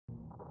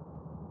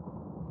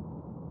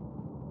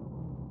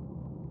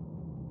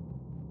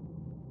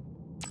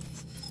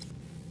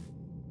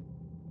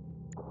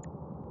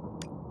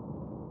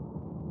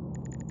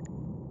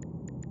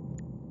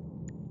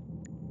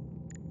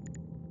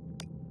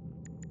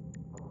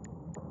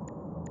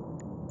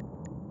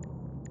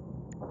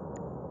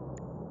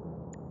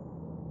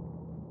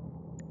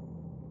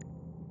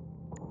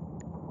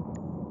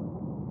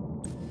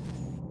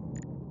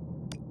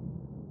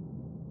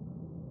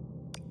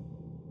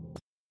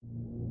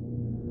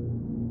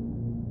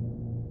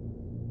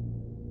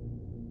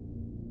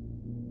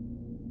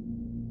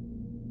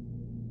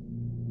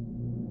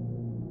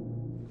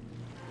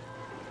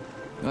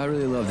I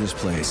really love this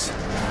place.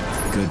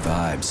 Good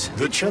vibes.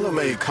 The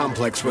Shadowplay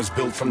complex was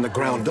built from the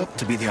ground up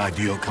to be the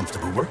ideal,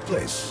 comfortable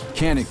workplace.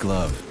 Can it,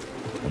 Glove?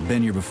 I've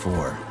been here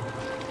before.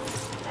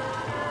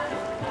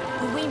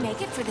 Will we make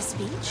it for the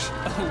speech?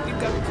 Oh, we've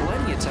got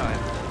plenty of time.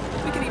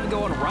 We can even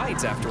go on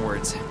rides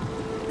afterwards.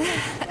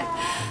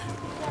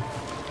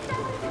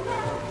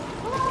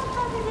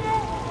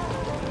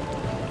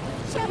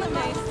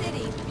 Shadowplay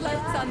City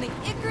floats on the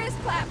Icarus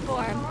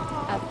platform,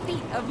 a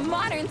feat of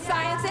modern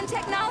science and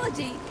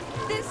technology.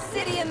 This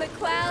city in the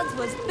clouds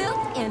was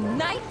built in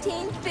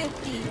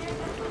 1950.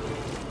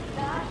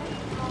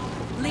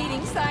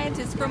 Leading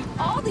scientists from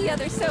all the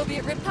other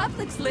Soviet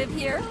republics live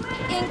here,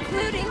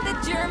 including the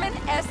German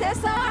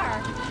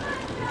SSR.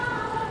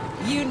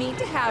 You need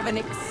to have an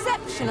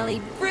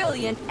exceptionally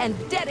brilliant and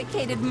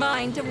dedicated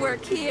mind to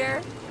work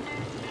here.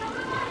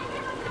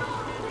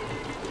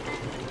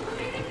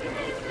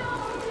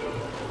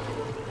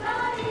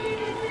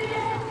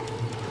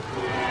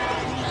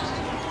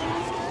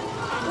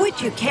 Would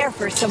you care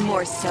for some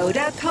more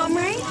soda,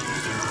 comrade?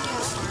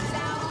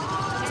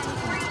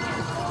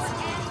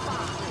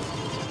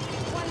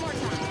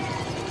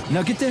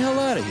 Now get the hell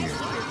out of here.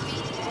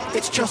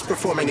 It's just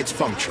performing its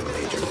function,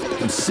 Major.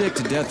 I'm sick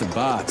to death of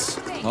bots.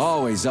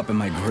 Always up in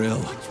my grill.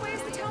 Which way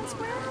is the town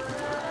square?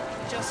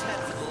 Just head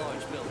for the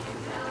large building.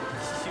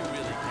 You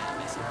really can't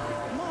miss it.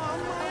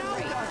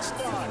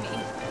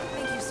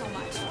 Thank you so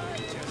much.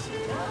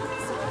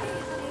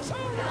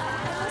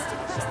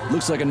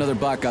 Looks like another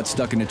bot got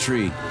stuck in a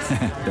tree.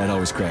 That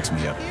always cracks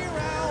me up. Here,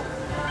 Al.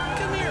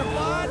 Come here,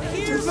 bud.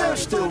 Here's They're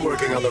still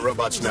working on the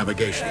robot's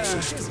navigation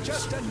system.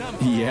 just a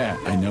number. Yeah,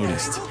 I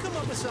noticed. We'll come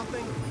up with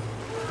something.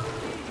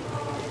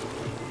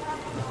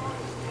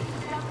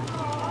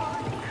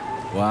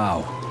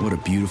 Wow, what a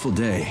beautiful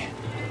day.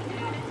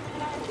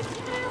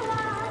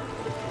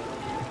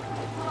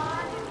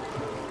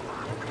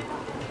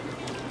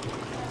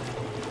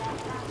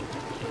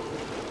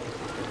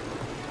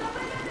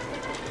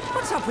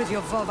 What's up with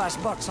your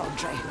Volvas bots,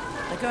 Andre?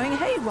 They're going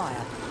haywire.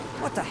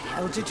 What the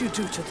hell did you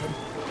do to them?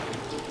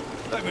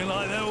 They've been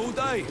like that all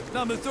day.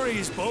 Number 3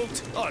 is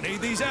booked. I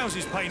need these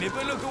houses painted,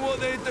 but look at what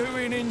they're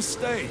doing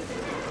instead.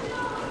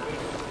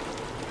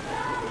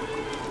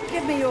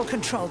 Give me your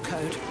control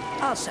code.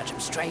 I'll set them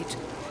straight.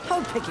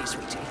 Hold picky,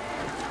 sweetie.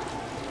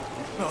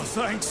 Oh,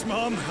 thanks,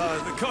 Mum.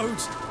 The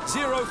code's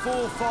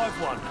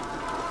 0451.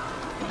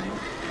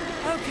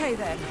 Okay,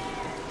 then.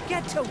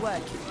 Get to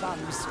work, you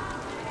bums.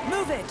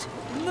 Move it!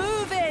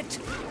 Move it!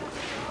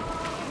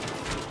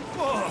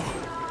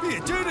 Oh,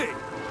 you did it.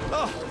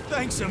 Oh,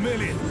 thanks a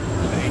million.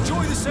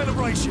 Enjoy the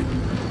celebration.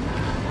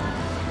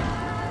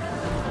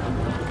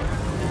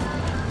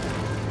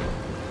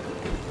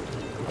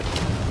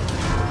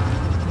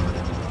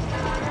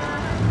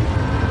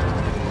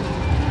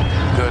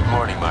 Good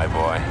morning, my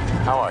boy.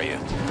 How are you?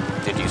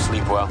 Did you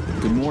sleep well?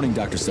 Good morning,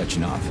 Dr.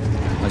 Sechenov.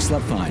 I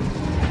slept fine.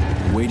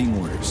 Awaiting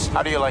orders.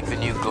 How do you like the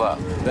new glove?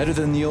 Better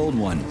than the old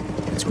one.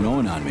 It's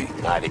growing on me.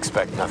 I'd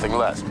expect nothing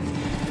less.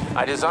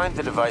 I designed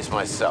the device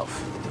myself.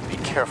 Be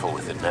careful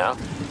with it now.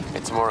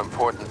 It's more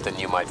important than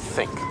you might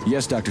think.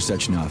 Yes, Dr.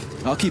 Sechenov.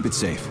 I'll keep it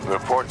safe.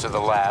 Report to the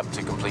lab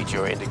to complete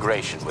your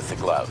integration with the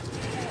glove.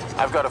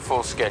 I've got a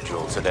full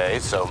schedule today,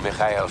 so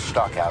Mikhail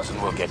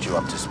Stockhausen will get you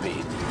up to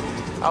speed.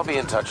 I'll be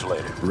in touch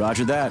later.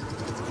 Roger that.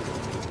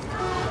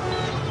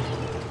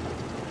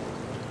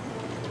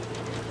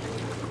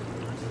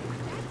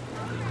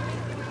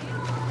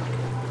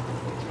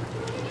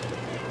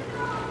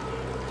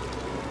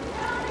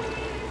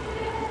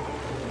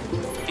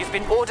 You've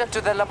been ordered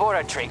to the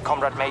laboratory,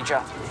 Comrade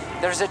Major.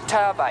 There's a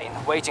turbine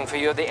waiting for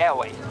you at the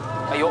airway.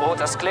 Are your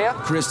orders clear?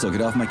 Crystal,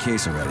 get off my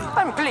case already.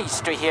 I'm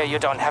pleased to hear you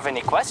don't have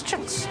any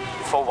questions,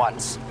 for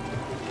once.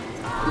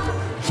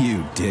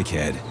 You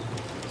dickhead.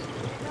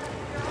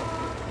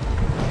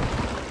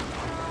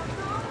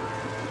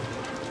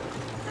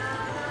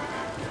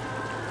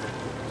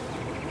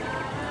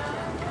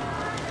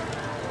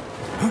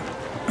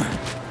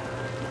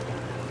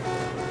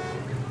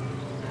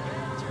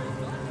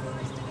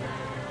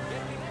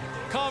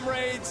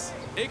 Comrades,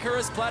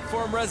 Icarus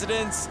platform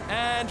residents,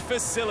 and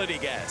facility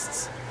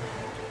guests.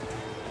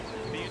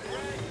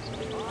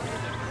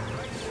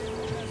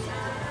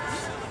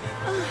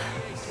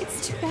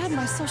 It's too bad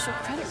my social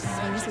credit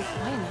rating isn't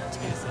high enough to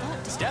get a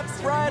thought Step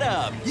device. right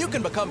up. You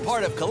can become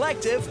part of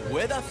Collective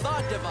with a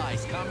thought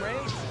device,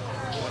 comrades.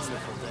 What's the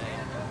full day?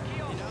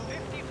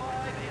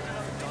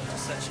 Dr.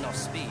 Sechenov's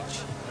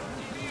speech.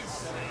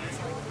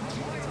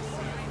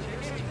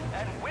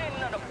 And win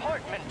an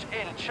apartment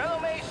in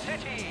Chalmey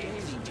City.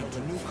 Until the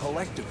new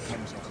Collective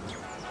comes on.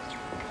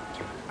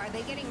 Are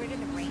they getting rid of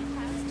the brain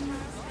clouds tomorrow?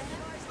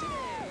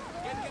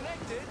 Get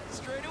connected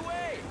straight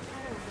away.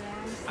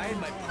 I had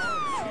my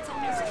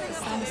The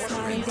sun is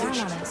smiling down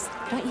on us,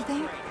 don't you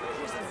think?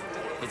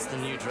 It's the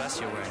new dress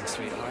you're wearing,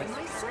 sweetheart.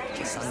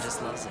 The sun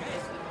just loves it.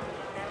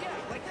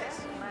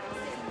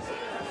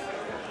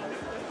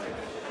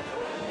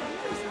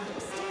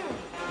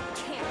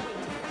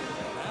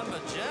 Mamba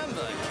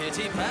Jamba,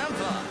 Kitty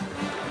Pampa.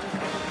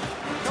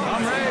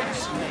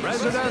 Comrades,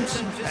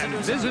 residents, and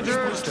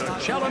visitors to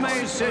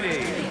Chelomey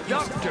City,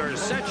 Dr.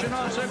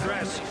 Sechenov's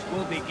address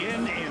will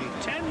begin in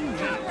 10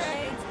 minutes.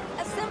 Comrades,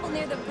 assemble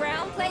near the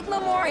Brown Plague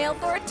Memorial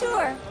for a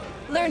tour.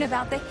 Learn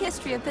about the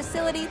history of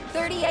Facility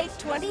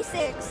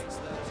 3826.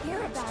 Hear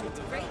about its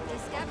great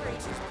discovery.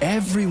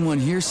 Everyone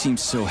here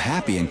seems so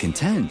happy and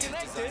content.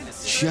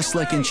 Just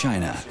like in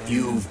China.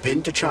 You've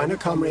been to China,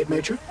 Comrade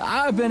Major?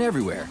 I've been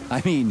everywhere.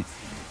 I mean,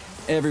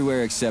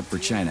 everywhere except for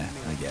China,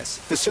 I guess.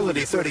 Facility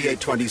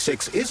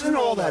 3826 isn't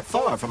all that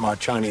far from our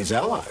Chinese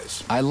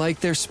allies. I like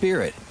their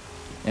spirit.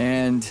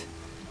 And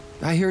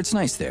I hear it's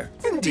nice there.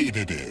 Indeed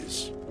it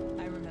is.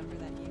 I remember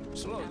that year.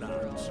 Slow down.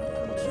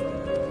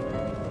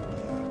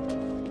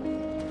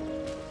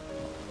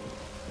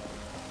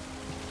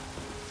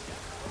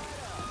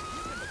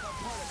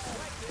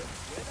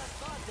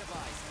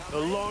 The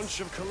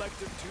launch of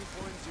Collective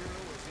 2.0 is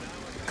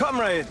now...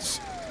 Comrades,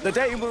 the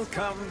day will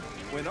come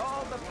when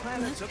all the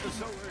planets of the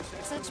solar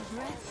system... Such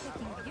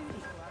breathtaking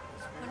beauty.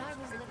 When I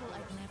was little, I'd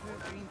never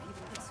dreamed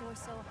people could soar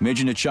so high.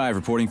 Major Nechayev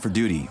reporting for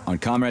duty on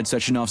Comrade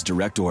Sechenov's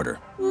direct order.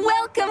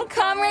 Welcome,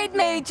 Comrade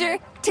Major.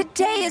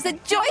 Today is a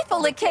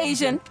joyful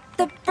occasion.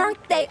 The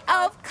birthday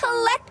of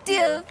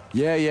Collective.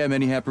 Yeah,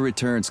 many happy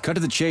returns. Cut to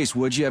the chase,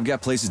 would you? I've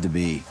got places to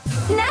be.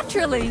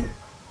 Naturally.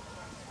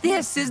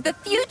 This is the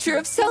future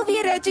of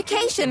Soviet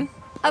education.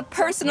 A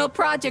personal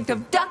project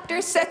of Dr.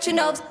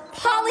 Sechenov's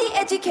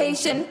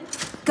poly-education.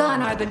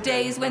 Gone are the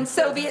days when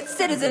Soviet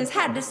citizens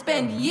had to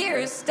spend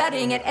years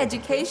studying at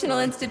educational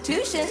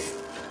institutions.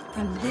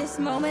 From this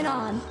moment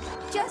on,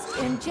 just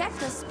inject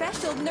a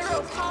special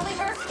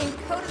neuropolymer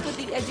encoded with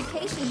the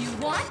education you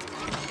want,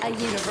 a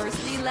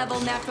university-level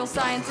natural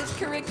sciences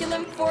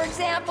curriculum, for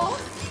example,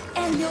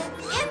 and you'll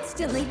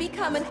instantly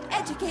become an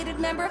educated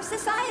member of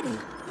society.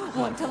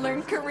 Want to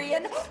learn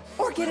Korean,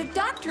 or get a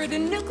doctorate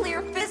in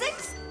nuclear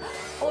physics,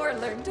 or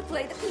learn to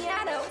play the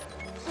piano?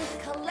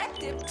 With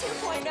Collective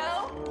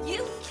 2.0,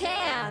 you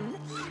can.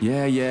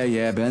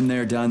 Yeah, been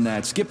there, done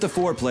that. Skip the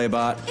foreplay,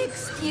 bot.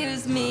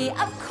 Excuse me,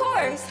 of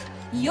course.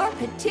 Your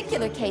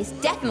particular case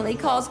definitely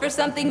calls for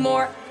something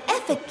more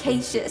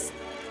efficacious.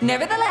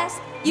 Nevertheless,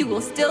 you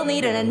will still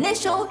need an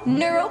initial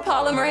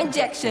neuropolymer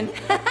injection.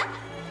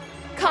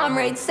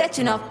 Comrade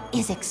Sechenov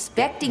is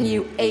expecting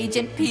you,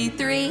 Agent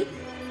P3.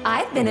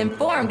 I've been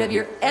informed of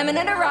your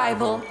imminent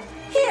arrival.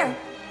 Here,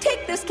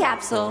 take this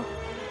capsule.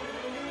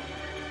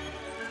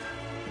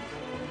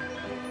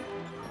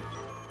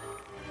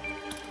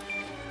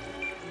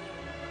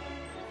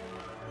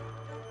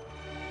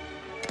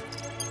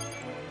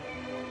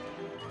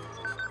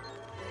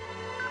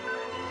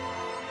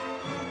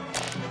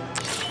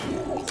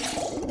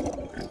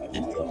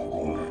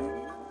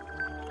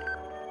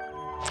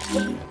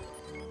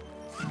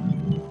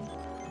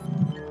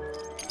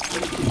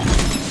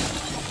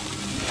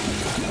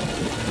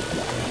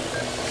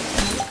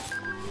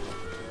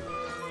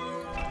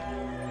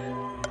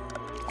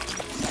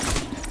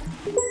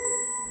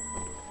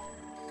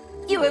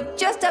 You have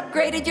just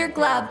upgraded your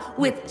glove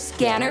with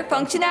scanner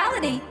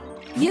functionality.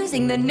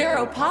 Using the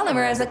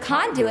neuropolymer as a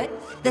conduit,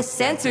 the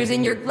sensors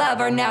in your glove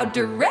are now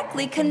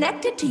directly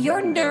connected to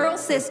your neural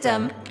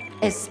system,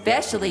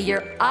 especially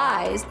your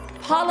eyes'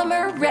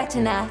 polymer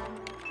retina.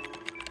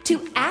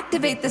 To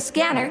activate the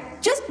scanner,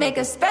 just make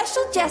a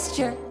special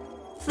gesture.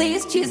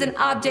 Please choose an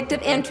object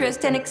of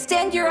interest and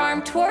extend your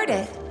arm toward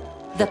it.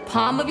 The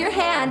palm of your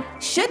hand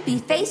should be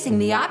facing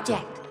the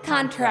object.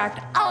 Contract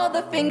all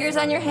the fingers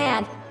on your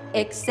hand,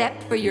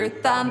 except for your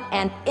thumb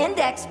and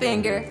index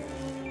finger.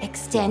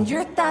 Extend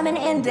your thumb and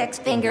index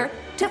finger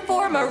to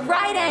form a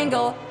right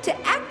angle to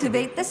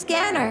activate the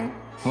scanner.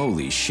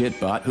 Holy shit,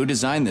 bot. Who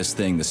designed this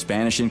thing? The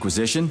Spanish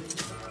Inquisition?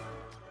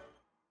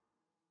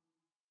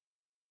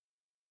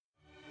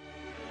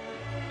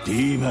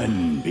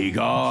 Demon, be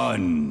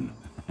gone!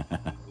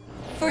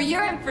 For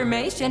your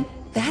information,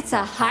 that's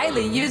a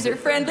highly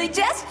user-friendly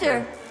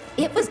gesture.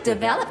 It was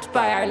developed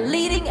by our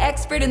leading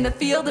expert in the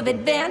field of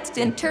advanced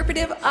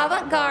interpretive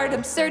avant-garde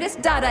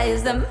absurdist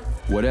Dadaism.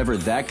 Whatever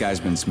that guy's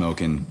been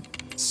smoking,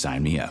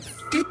 sign me up.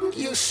 Didn't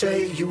you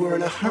say you were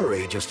in a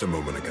hurry just a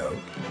moment ago?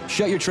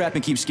 Shut your trap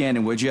and keep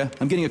scanning, would you?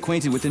 I'm getting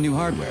acquainted with the new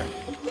hardware.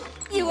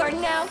 You are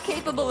now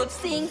capable of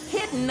seeing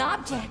hidden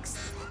objects.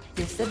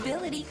 This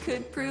ability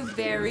could prove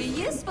very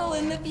useful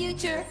in the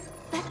future.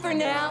 But for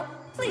now,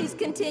 please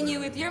continue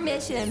with your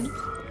mission.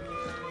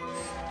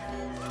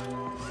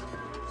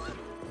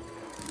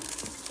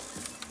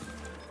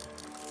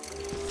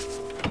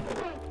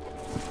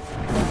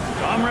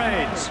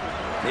 Comrades,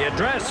 the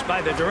address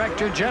by the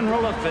Director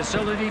General of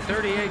Facility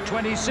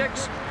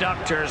 3826,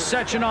 Dr.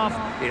 Sechenov,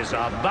 is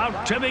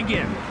about to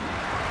begin.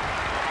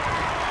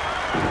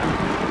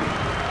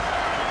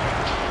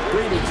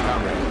 Greetings,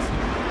 comrades.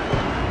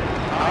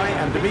 I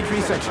am Dmitry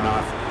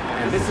Sechenov,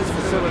 and this is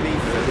Facility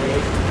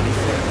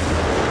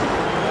 3826.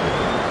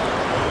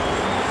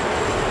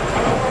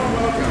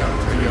 Welcome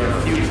to your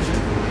future.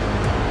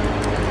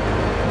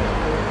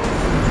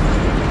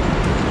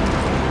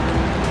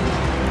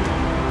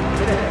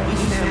 Today, we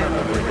stand up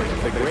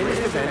the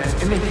greatest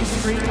event in the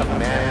history of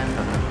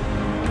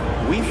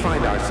mankind. we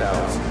find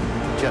ourselves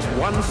just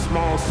one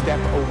small step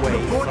away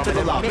Report to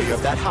the lobby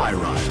of that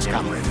high-rise,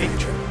 Comrade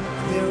Major.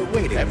 They're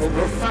waiting. That will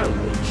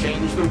profoundly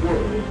change the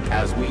world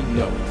as we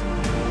know it.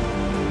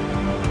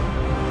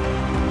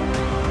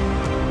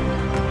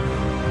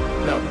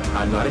 No,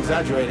 I'm not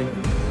exaggerating.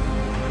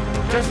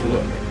 Just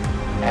look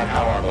at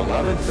how our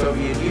beloved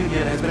Soviet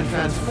Union has been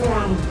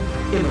transformed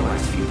in the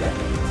last few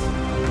decades.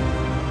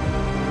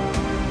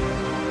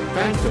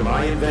 Thanks to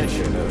my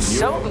invention of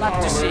So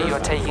glad to see you're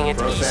taking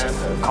it easy,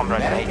 Comrade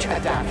Major.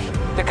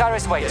 The car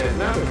is waiting.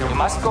 You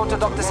must go to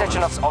Dr.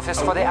 Sechenov's office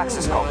for the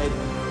access code.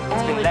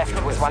 It's been left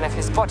with one of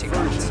his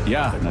bodyguards.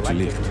 Ja,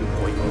 natürlich.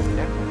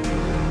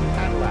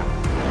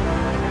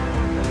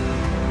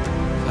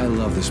 I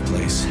love this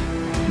place.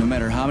 No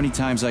matter how many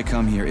times I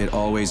come here, it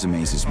always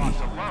amazes me.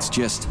 It's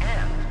just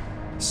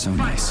so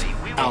nice.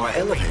 Our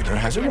elevator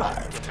has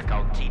arrived.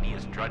 Difficult,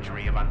 tedious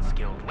drudgery of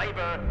unskilled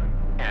labor,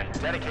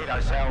 and dedicate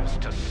ourselves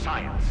to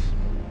science.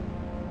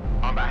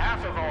 On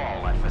behalf of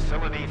all at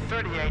Facility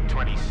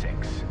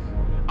 3826,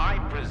 I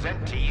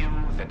present to you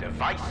the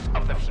device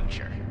of the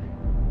future.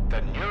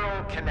 The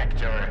neural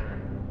connector,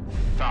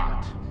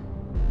 Thought.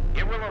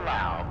 It will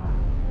allow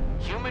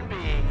human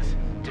beings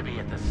to be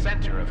at the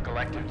center of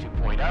Collective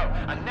 2.0,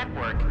 a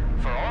network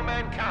for all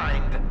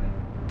mankind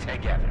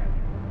together.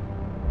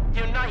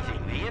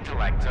 Uniting the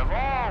intellect of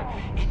all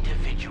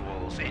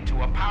individuals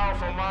into a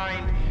powerful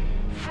mind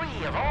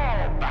free of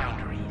all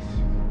boundaries.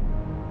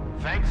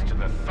 Thanks to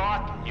the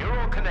Thought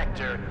Neural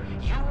Connector,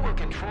 you will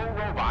control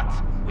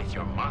robots with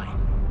your mind.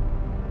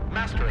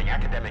 Mastering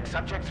academic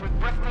subjects with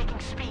breathtaking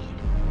speed.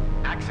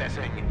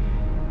 Accessing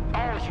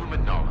all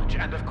human knowledge,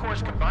 and of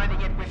course combining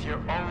it with your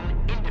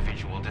own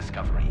individual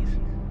discoveries.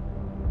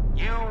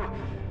 You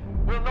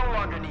will no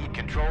longer need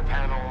control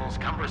panels,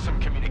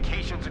 cumbersome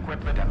communications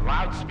equipment, and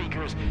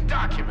loudspeakers,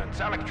 documents,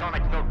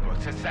 electronic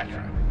notebooks,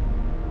 etc.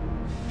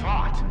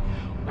 Thought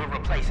will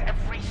replace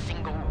every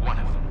single one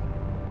of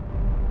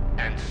them.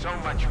 And so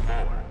much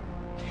more.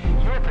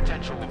 Your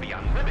potential will be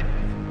unlimited.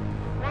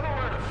 Want to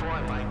learn a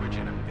foreign language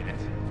in a minute?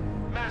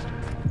 Master.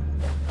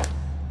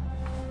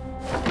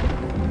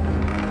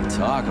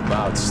 Talk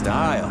about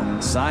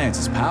style. Science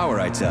is power,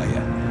 I tell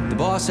you. The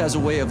boss has a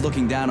way of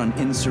looking down on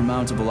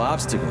insurmountable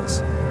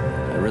obstacles.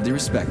 I really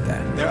respect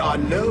that. There are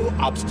no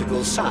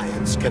obstacles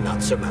science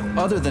cannot surmount.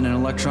 Other than an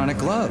electronic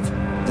glove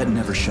that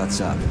never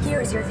shuts up.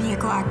 Here's your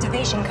vehicle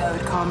activation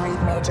code,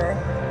 Comrade Major.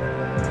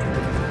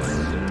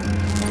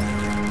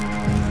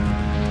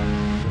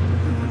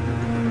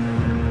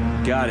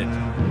 Got it.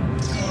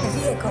 The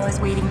vehicle is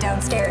waiting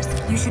downstairs.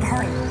 You should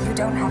hurry. You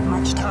don't have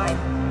much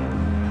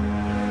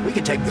time. We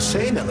could take the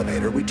same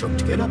elevator we took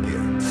to get up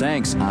here.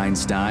 Thanks,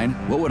 Einstein.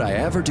 What would I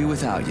ever do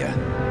without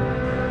you?